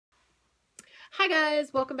Hi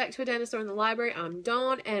guys, welcome back to A Dinosaur in the Library. I'm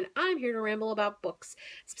Dawn and I'm here to ramble about books.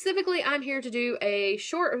 Specifically, I'm here to do a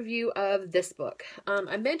short review of this book.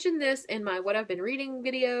 I mentioned this in my What I've Been Reading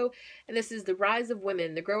video, and this is The Rise of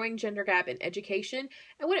Women, The Growing Gender Gap in Education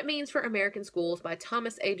and What It Means for American Schools by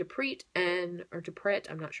Thomas A. DiPrete or DiPrete,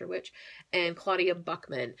 I'm not sure which, and Claudia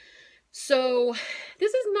Buchmann. So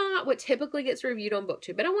this is not what typically gets reviewed on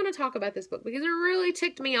BookTube, but I want to talk about this book because it really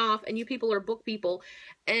ticked me off, and you people are book people,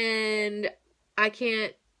 and I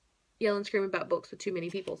can't yell and scream about books with too many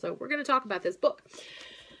people, so we're going to talk about this book.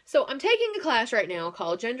 So I'm taking a class right now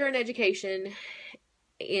called Gender and Education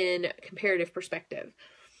in Comparative Perspective,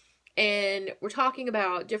 and we're talking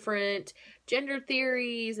about different gender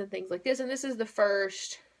theories and things like this, and this is the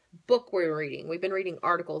first book we're reading. We've been reading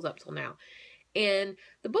articles up till now. And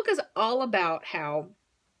the book is all about how,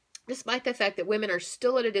 despite the fact that women are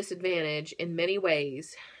still at a disadvantage in many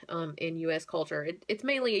ways in U.S. culture, it's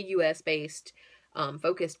mainly a U.S.-based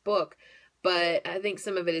focused book, but I think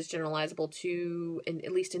some of it is generalizable to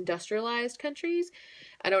at least industrialized countries.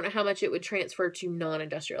 I don't know how much it would transfer to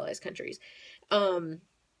non-industrialized countries. But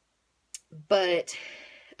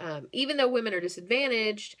even though women are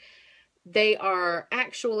disadvantaged, they are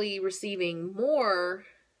actually receiving more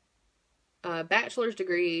bachelor's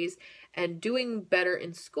degrees and doing better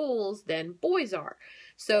in schools than boys are.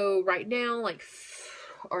 So right now,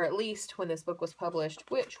 or at least when this book was published,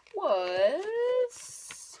 which was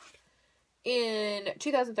in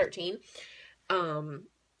 2013,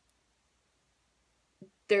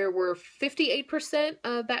 there were 58%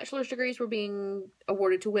 of bachelor's degrees were being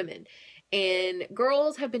awarded to women. And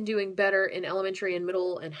girls have been doing better in elementary and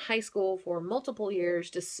middle and high school for multiple years,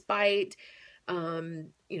 despite,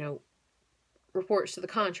 reports to the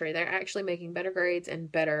contrary. They're actually making better grades and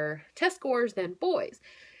better test scores than boys.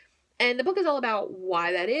 And the book is all about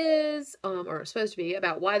why that is, or it's supposed to be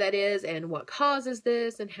about why that is and what causes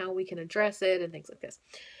this and how we can address it and things like this.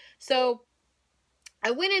 So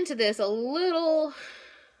I went into this a little,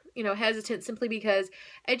 hesitant simply because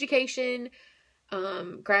education,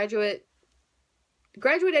 graduate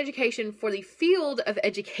education for the field of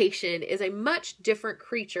education is a much different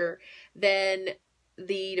creature than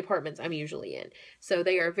the departments I'm usually in. So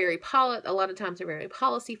they are a lot of times they're very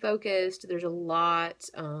policy focused. There's a lot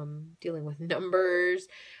dealing with numbers,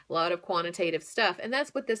 a lot of quantitative stuff. And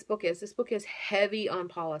that's what this book is. This book is heavy on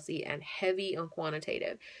policy and heavy on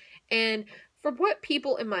quantitative. And from what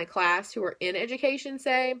people in my class who are in education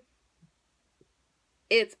say,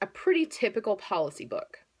 it's a pretty typical policy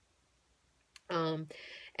book. And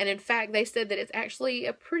in fact, they said that it's actually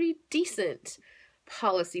a pretty decent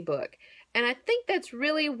policy book. And I think that's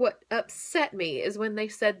really what upset me is when they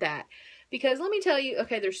said that. Because let me tell you,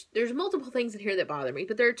 okay, there's multiple things in here that bother me,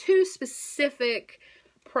 but there are two specific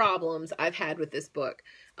problems I've had with this book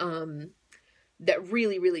that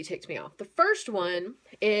really, really ticked me off. The first one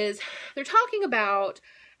is they're talking about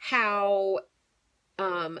how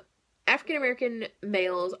African American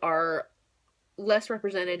males are less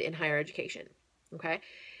represented in higher education, okay?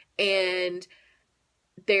 And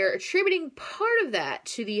they're attributing part of that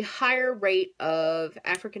to the higher rate of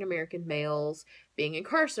African American males being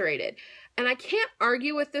incarcerated. And I can't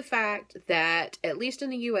argue with the fact that, at least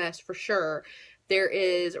in the U.S. for sure, there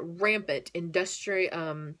is rampant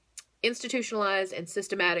institutionalized and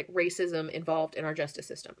systematic racism involved in our justice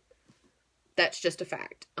system. That's just a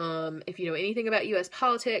fact. If you know anything about U.S.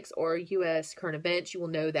 politics or U.S. current events, you will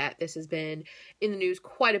know that this has been in the news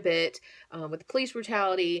quite a bit with police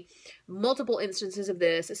brutality, multiple instances of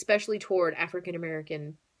this, especially toward African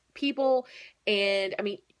American people. And,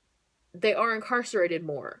 they are incarcerated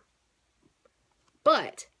more.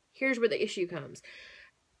 But here's where the issue comes.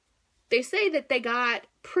 They say that they got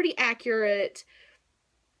pretty accurate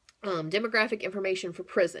demographic information for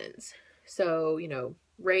prisons. So,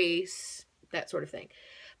 race, that sort of thing.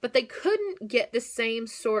 But they couldn't get the same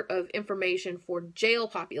sort of information for jail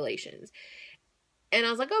populations. And I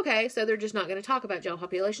was like, okay, so they're just not going to talk about jail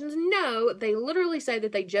populations. No, they literally say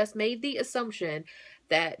that they just made the assumption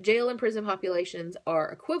that jail and prison populations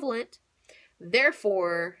are equivalent.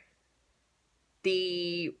 Therefore,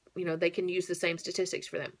 they can use the same statistics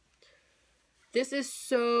for them. This is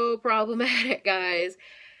so problematic, guys.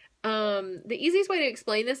 The easiest way to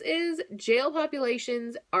explain this is jail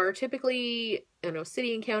populations are typically,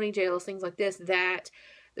 city and county jails, things like this, that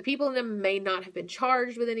the people in them may not have been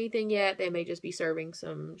charged with anything yet. They may just be serving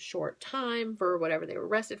some short time for whatever they were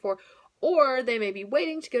arrested for, or they may be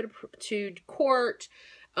waiting to go to court,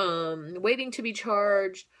 waiting to be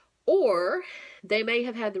charged, or they may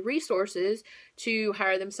have had the resources to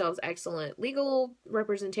hire themselves excellent legal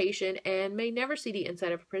representation and may never see the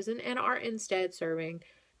inside of a prison and are instead serving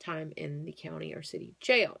time in the county or city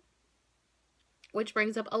jail. Which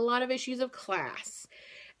brings up a lot of issues of class,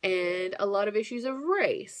 and a lot of issues of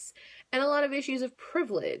race, and a lot of issues of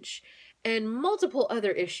privilege, and multiple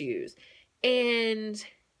other issues. And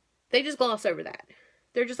they just gloss over that.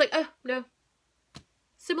 They're just like, oh, no.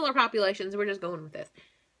 Similar populations, we're just going with this.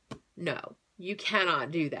 No, you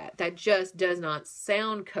cannot do that. That just does not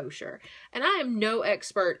sound kosher. And I am no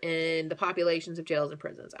expert in the populations of jails and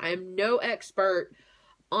prisons. I am no expert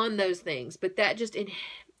on those things, but that just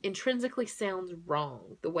intrinsically sounds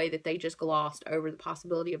wrong, the way that they just glossed over the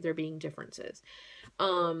possibility of there being differences.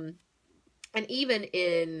 And even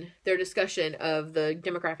in their discussion of the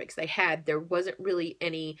demographics they had, there wasn't really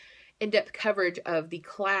any in-depth coverage of the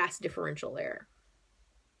class differential there.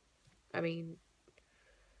 I mean,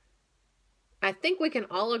 I think we can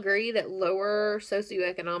all agree that lower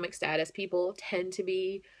socioeconomic status people tend to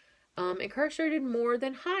be incarcerated more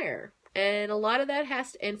than higher. And a lot of that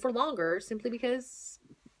and for longer, simply because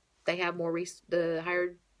they have more, the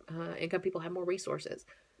higher income people have more resources.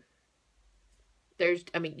 There's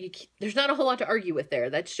not a whole lot to argue with there.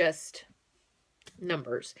 That's just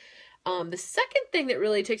numbers. The second thing that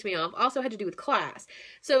really ticked me off also had to do with class.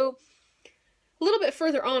 So a little bit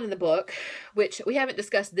further on in the book, which we haven't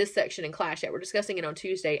discussed this section in class yet. We're discussing it on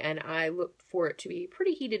Tuesday, and I look for it to be a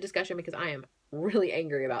pretty heated discussion because I am really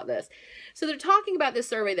angry about this. So they're talking about this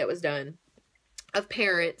survey that was done of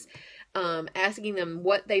parents, asking them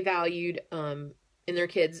what they valued in their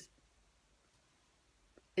kids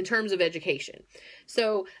in terms of education.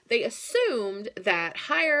 So they assumed that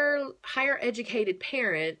higher educated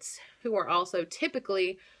parents, who are also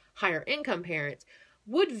typically higher income parents,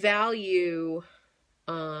 would value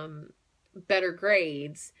better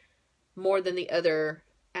grades more than the other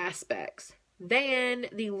aspects than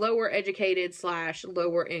the lower educated /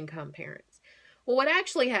 lower income parents. Well, what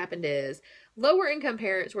actually happened is lower income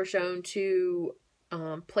parents were shown to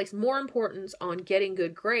place more importance on getting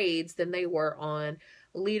good grades than they were on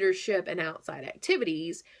leadership and outside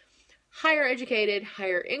activities. Higher educated,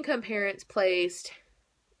 higher income parents placed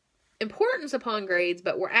importance upon grades,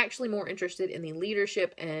 but were actually more interested in the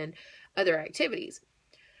leadership and other activities.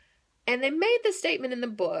 And they made the statement in the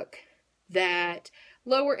book that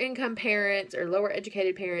lower income parents or lower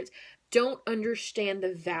educated parents don't understand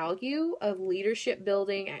the value of leadership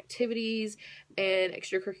building activities and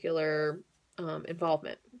extracurricular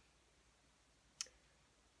involvement.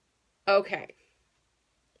 Okay.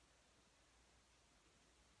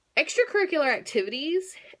 Extracurricular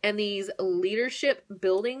activities and these leadership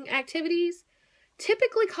building activities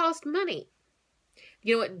typically cost money.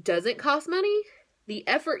 You know what doesn't cost money? The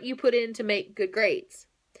effort you put in to make good grades.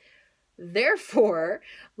 Therefore,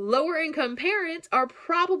 lower income parents are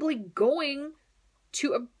probably going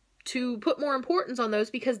to put more importance on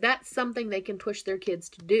those because that's something they can push their kids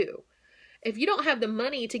to do. If you don't have the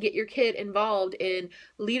money to get your kid involved in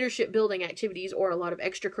leadership building activities or a lot of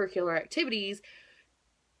extracurricular activities,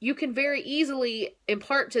 you can very easily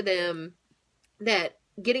impart to them that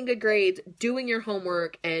getting good grades, doing your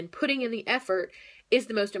homework, and putting in the effort is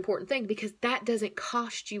the most important thing because that doesn't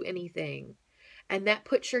cost you anything. And that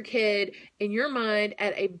puts your kid, in your mind,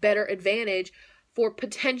 at a better advantage for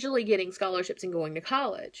potentially getting scholarships and going to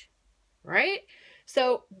college. Right?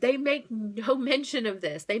 So they make no mention of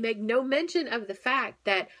this. They make no mention of the fact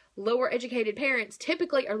that lower educated parents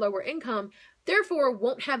typically are lower income, therefore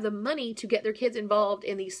won't have the money to get their kids involved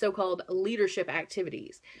in these so-called leadership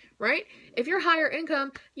activities, right? If you're higher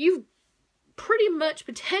income, you've pretty much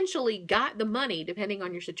potentially got the money, depending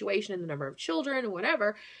on your situation and the number of children and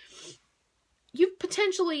whatever, you've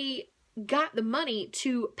potentially got the money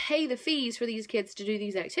to pay the fees for these kids to do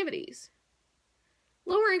these activities.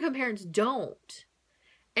 Lower income parents don't.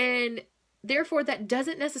 And therefore, that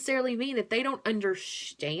doesn't necessarily mean that they don't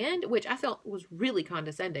understand, which I felt was really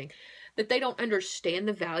condescending, that they don't understand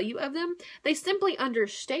the value of them. They simply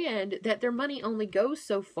understand that their money only goes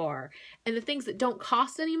so far. And the things that don't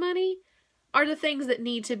cost any money are the things that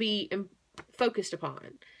need to be focused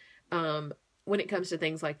upon when it comes to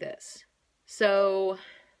things like this. So,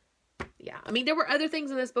 yeah. I mean, there were other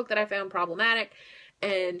things in this book that I found problematic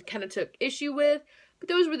and kind of took issue with. But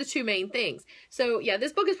those were the two main things. So, yeah,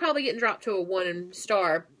 this book is probably getting dropped to a 1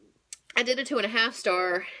 star. I did a 2.5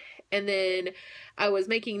 star. And then I was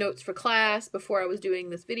making notes for class before I was doing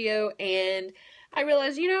this video. And I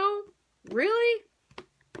realized, really?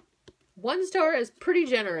 1 star is pretty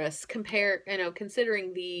generous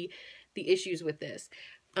considering the issues with this.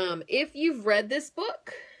 If you've read this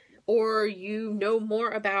book, or you know more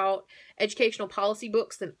about educational policy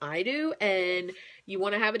books than I do, and you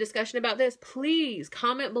want to have a discussion about this, please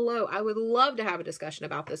comment below. I would love to have a discussion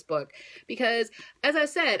about this book because, as I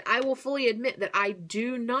said, I will fully admit that I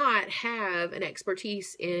do not have an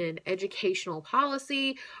expertise in educational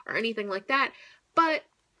policy or anything like that, but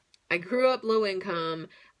I grew up low income.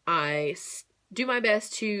 I do my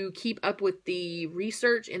best to keep up with the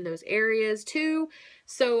research in those areas too.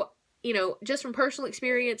 So, you know, just from personal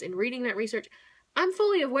experience and reading that research, I'm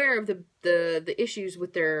fully aware of the issues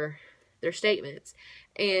with their statements.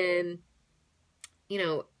 And, you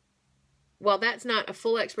know, while that's not a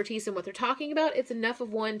full expertise in what they're talking about, it's enough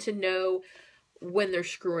of one to know when they're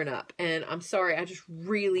screwing up. And I'm sorry, I just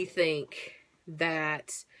really think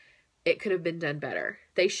that it could have been done better.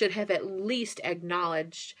 They should have at least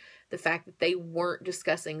acknowledged the fact that they weren't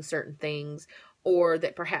discussing certain things, or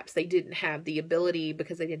that perhaps they didn't have the ability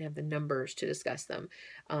because they didn't have the numbers to discuss them.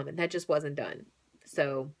 And that just wasn't done.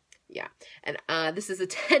 So, yeah. And this is a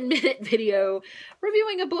 10-minute video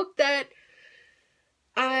reviewing a book that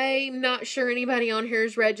I'm not sure anybody on here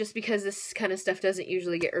has read, just because this kind of stuff doesn't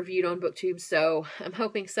usually get reviewed on BookTube. So I'm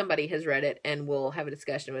hoping somebody has read it and will have a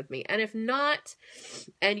discussion with me. And if not,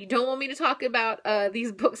 and you don't want me to talk about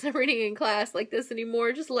these books I'm reading in class like this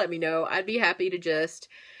anymore, just let me know. I'd be happy to just,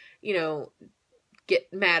 you know,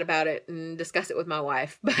 get mad about it and discuss it with my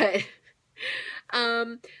wife. But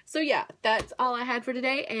so yeah, that's all I had for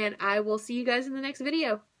today, and I will see you guys in the next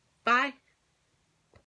video. Bye.